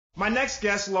My next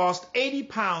guest lost 80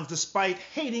 pounds despite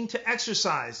hating to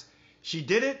exercise. She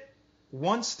did it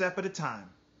one step at a time.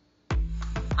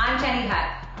 I'm Jenny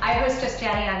Hutt. I host Just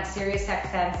Jenny on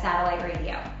SiriusXM satellite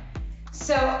radio.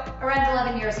 So around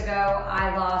 11 years ago,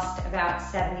 I lost about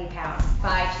 70 pounds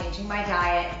by changing my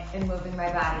diet and moving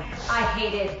my body. I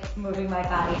hated moving my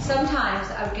body. Sometimes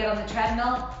I would get on the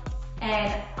treadmill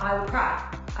and I would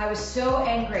cry. I was so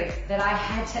angry that I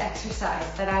had to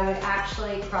exercise that I would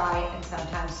actually cry and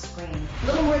sometimes scream. A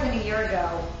little more than a year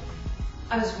ago,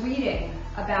 I was reading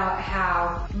about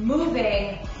how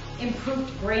moving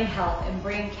improved brain health and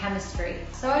brain chemistry.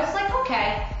 So I was like,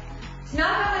 okay, it's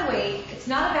not about my weight, it's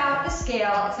not about the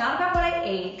scale, it's not about what I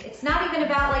ate, it's not even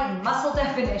about like muscle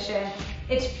definition,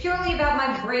 it's purely about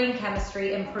my brain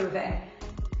chemistry improving.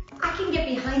 I can get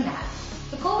behind that.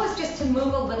 The goal was just to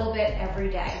move a little bit every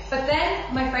day. But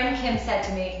then my friend Kim said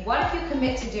to me, what if you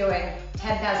commit to doing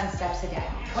 10,000 steps a day?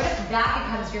 What if that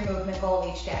becomes your movement goal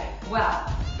each day?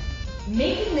 Well,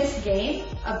 making this game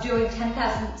of doing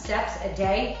 10,000 steps a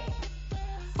day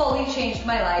fully changed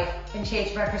my life and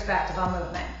changed my perspective on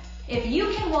movement. If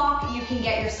you can walk, you can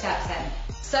get your steps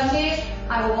in. Some days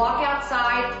I will walk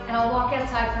outside and I'll walk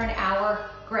outside for an hour.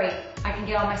 Great, I can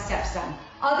get all my steps done.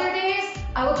 Other days,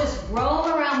 I will just roam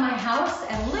around my house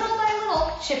and little by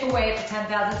little chip away at the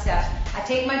 10,000 steps. I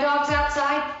take my dogs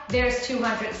outside, there's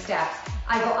 200 steps.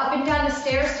 I go up and down the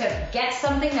stairs to get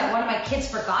something that one of my kids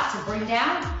forgot to bring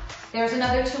down. There's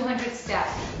another 200 steps.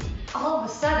 All of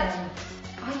a sudden,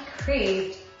 I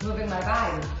craved moving my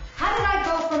body. How did I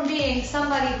go from being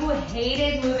somebody who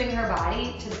hated moving her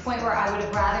body to the point where I would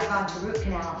have rather gone to root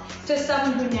canal to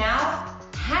someone who now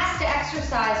has to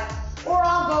exercise or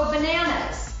I'll go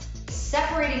bananas?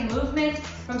 Separating movement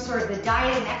from sort of the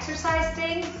diet and exercise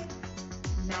thing,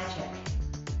 magic.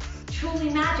 Truly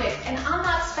magic, and I'm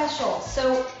not special.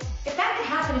 So if that could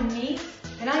happen to me,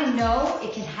 then I know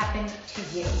it can happen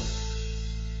to you.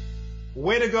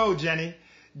 Way to go, Jenny.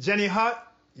 Jenny Hutt,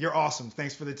 you're awesome.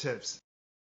 Thanks for the tips.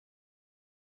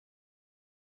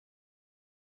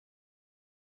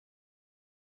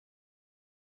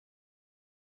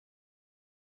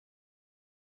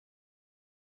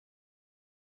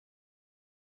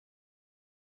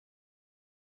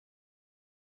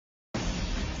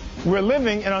 We're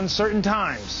living in uncertain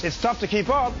times. It's tough to keep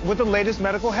up with the latest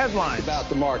medical headlines. About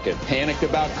the market, panicked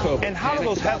about COVID. And how do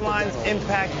those headlines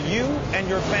impact you and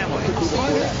your family?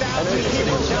 100,000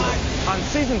 people died. On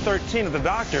season 13 of The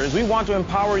Doctors, we want to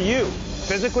empower you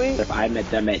physically. If I met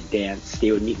them at dance,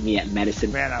 they would meet me at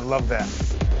medicine. Man, I love that.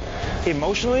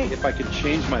 Emotionally. If I could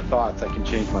change my thoughts, I can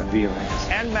change my feelings.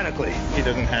 And medically. He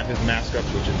doesn't have his mask up,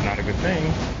 which is not a good thing.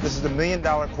 This is the $1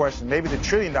 million question, maybe the $1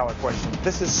 trillion question.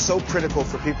 This is so critical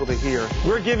for people to hear.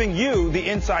 We're giving you the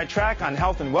inside track on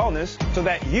health and wellness so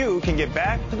that you can get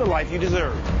back to the life you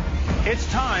deserve.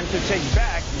 It's time to take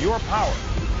back your power.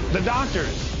 The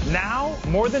Doctors, now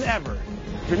more than ever.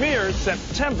 Premieres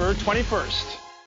September 21st.